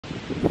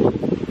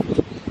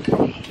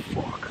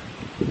Fuck.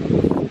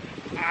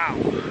 Ow.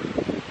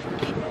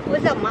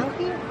 Was a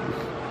monkey?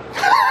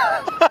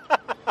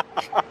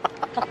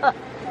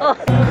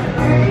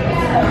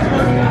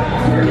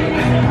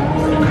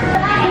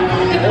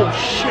 Oh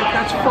shit,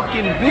 that's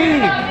fucking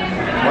big!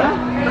 What?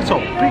 That's a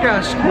big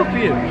ass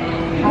scorpion.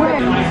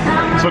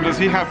 So does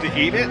he have to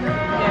eat it?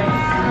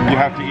 You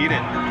have to eat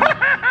it.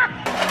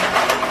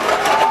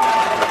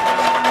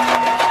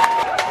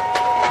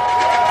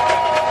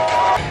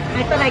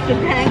 I thought I could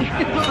hang.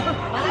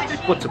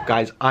 What's up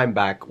guys, I'm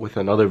back with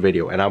another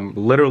video and I'm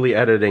literally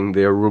editing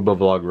the Aruba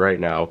vlog right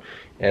now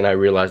and I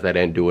realized I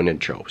didn't do an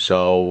intro.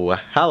 So,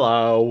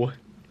 hello!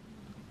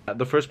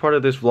 The first part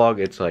of this vlog,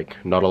 it's like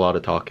not a lot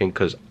of talking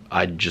because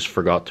I just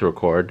forgot to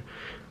record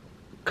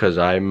because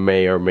I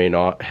may or may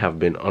not have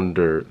been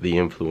under the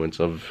influence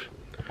of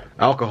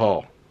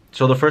alcohol.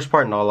 So the first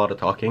part, not a lot of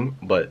talking,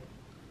 but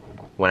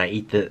when I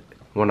eat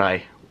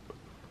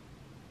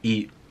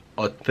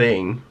a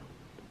thing,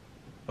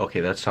 okay,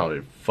 that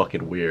sounded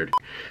fucking weird.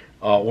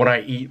 When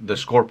I eat the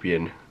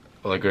scorpion,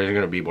 like there's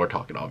gonna be more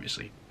talking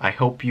obviously. I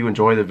hope you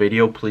enjoy the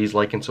video. Please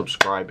like and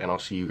subscribe and I'll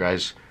see you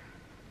guys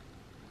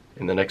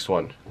in the next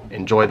one.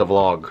 Enjoy the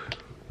vlog.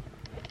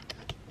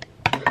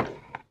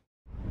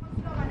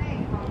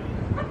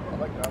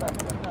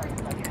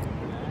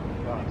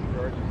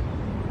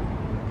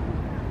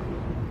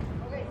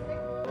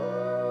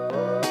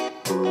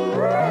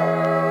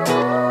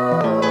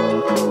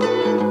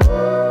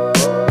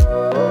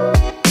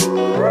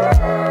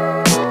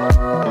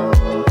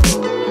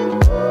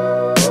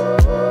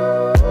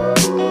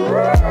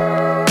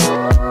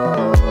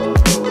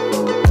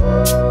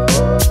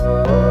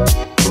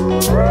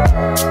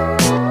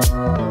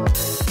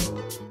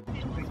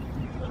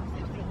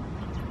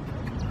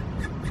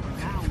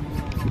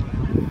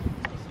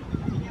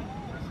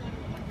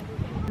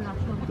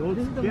 Don't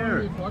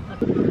scare.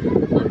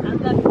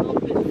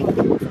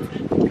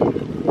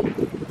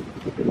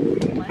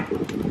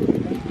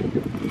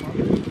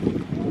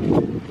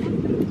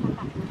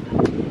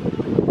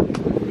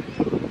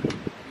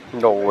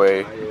 No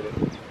way.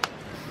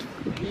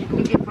 He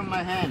took it from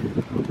my hand.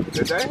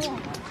 Did they?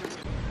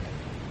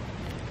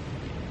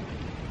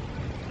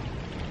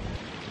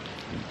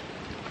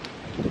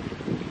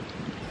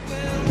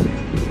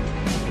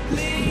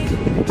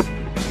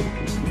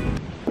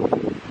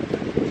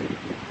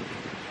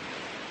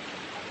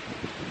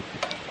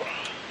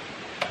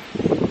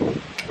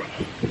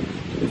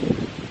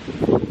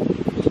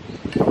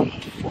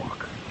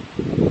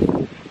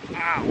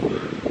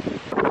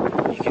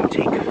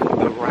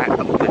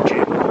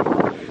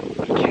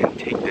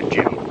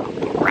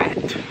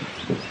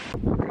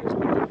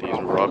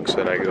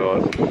 That I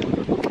got.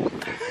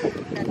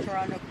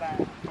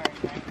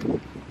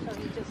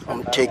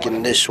 I'm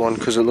taking this one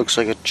because it looks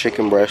like a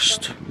chicken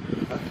breast.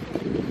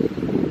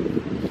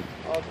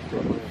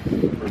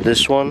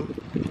 This one,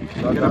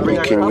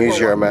 you can use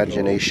your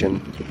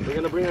imagination. We're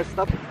gonna bring our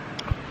stuff.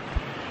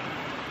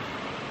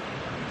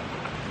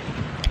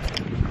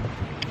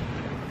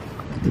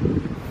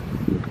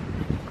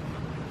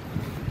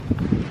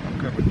 I'm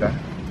good with that.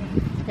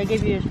 They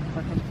give you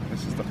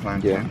This is the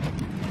plan. Yeah.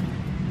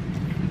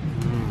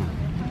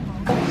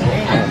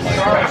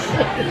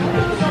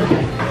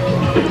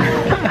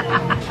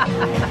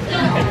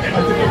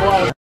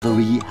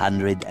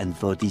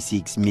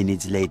 346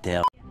 minutes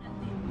later.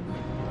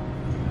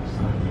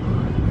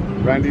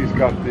 Randy's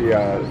got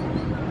the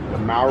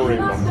Maori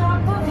one.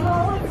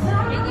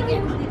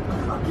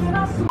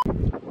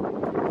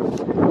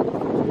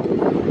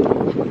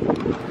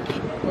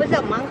 Was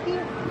a monkey?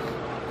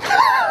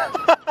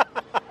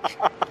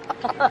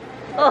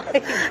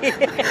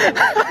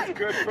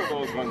 Good for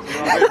those ones, you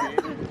know what I mean?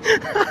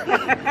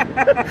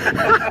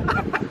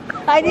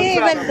 I didn't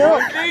even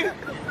look.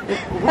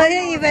 I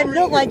didn't even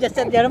look. I just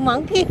said they're a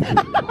monkey. I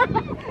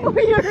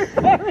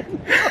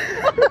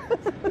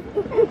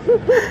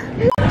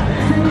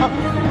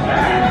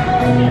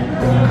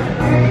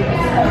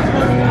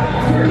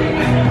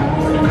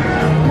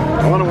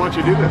want to watch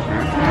you do this,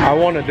 man. I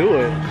want to do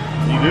it.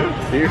 You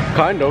do?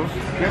 Kind of.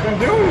 Let them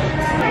do it.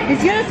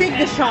 He's gonna take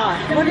the shot.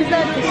 What is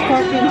that? The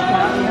scorpion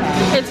shot?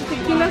 It's a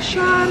tequila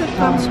shot. It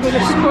comes with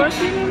a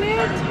scorpion in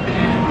it,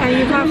 and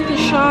you have to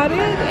shot it,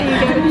 and you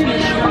get a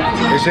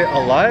t-shirt. Is it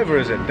alive or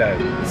is it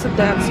dead? It's a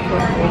dead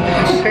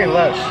scorpion. Okay,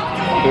 let's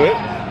do it.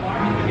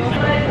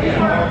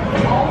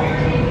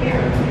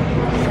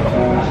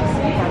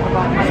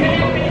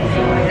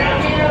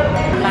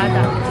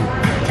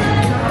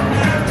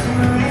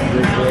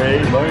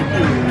 Great, thank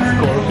you,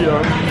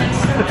 Scorpion.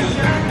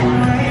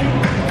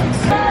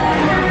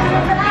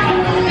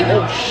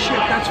 Oh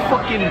shit, that's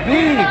fucking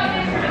big!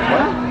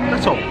 What?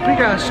 That's a big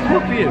ass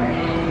scorpion.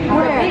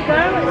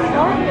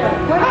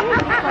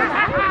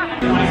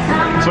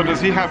 So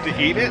does he have to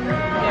eat it?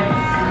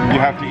 You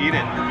have to eat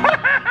it.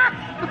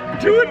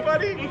 Do it,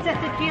 buddy. It's a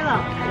tequila.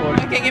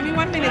 Okay, give me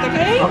 1 minute,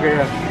 okay? Okay,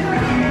 yeah.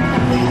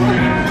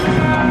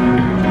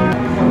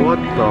 What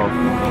the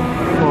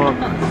fuck?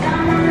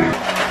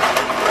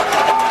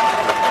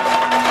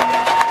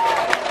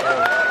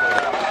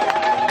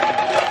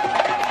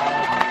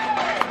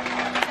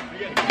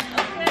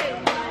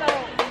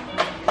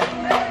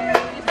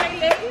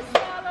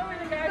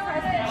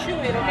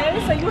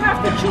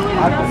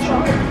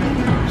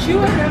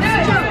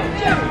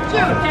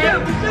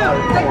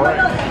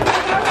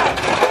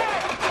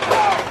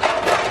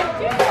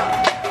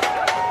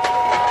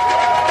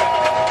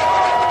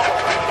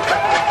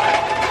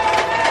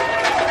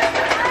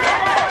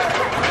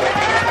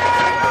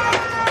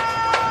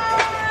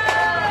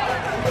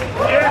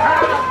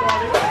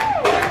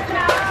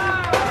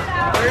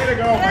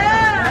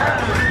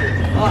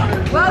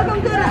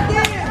 Welcome to the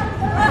city.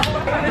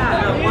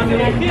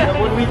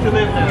 1 week to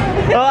live now.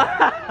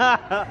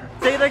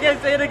 Say it again,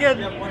 say it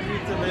again. 1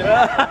 week to live.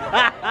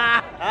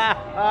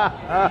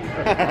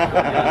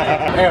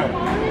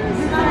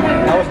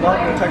 I was not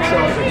in the tech show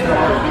as a kid.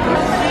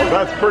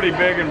 That's pretty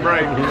big and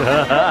bright.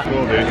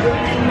 Cool, dude.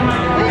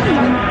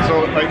 So,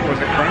 like, was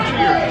it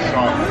crunchy or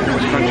soft? It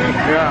was crunchy?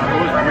 Yeah, it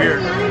was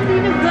weird.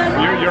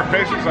 Your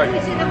face was like,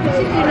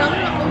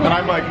 and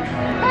I'm like,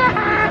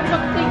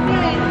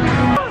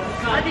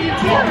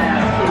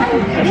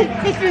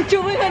 It's been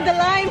chewing on the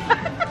line.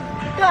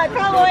 God,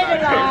 throw away the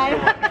line.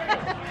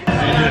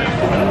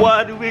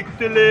 1 week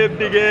to live,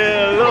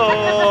 Miguel.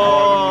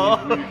 Oh.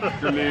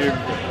 to leave.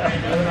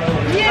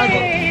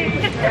 Yay!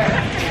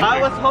 I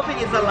was hoping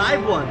it's a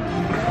live one.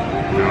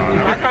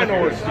 I kind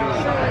of was too.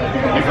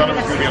 You thought it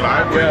was going to be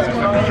alive? Where it's just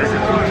like the trigger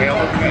to the tail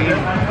of me?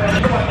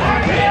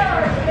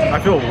 I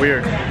feel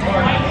weird. I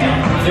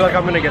feel like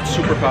I'm gonna get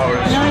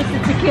superpowers. No, it's a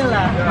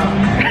tequila.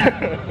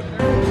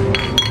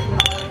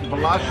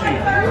 Balashi.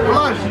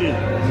 Balashi.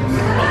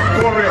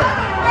 For real.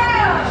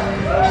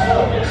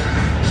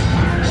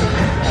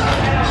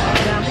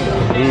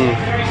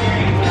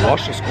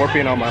 Wash the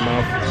scorpion out my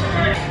mouth.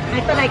 I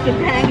thought I could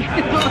hang.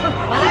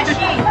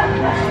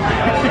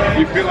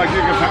 You feel like you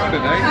can pound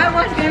it, eh? I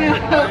was gonna.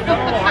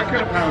 Oh, I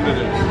could have pounded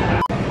it.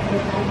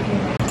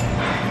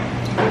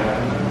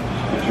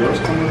 Did yours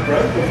come with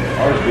bread?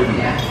 Ours didn't.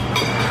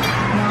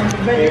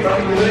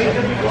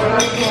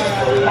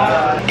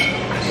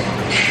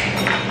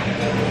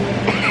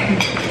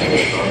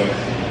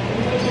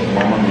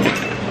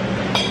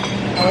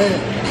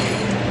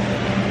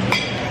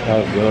 That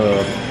was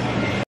good.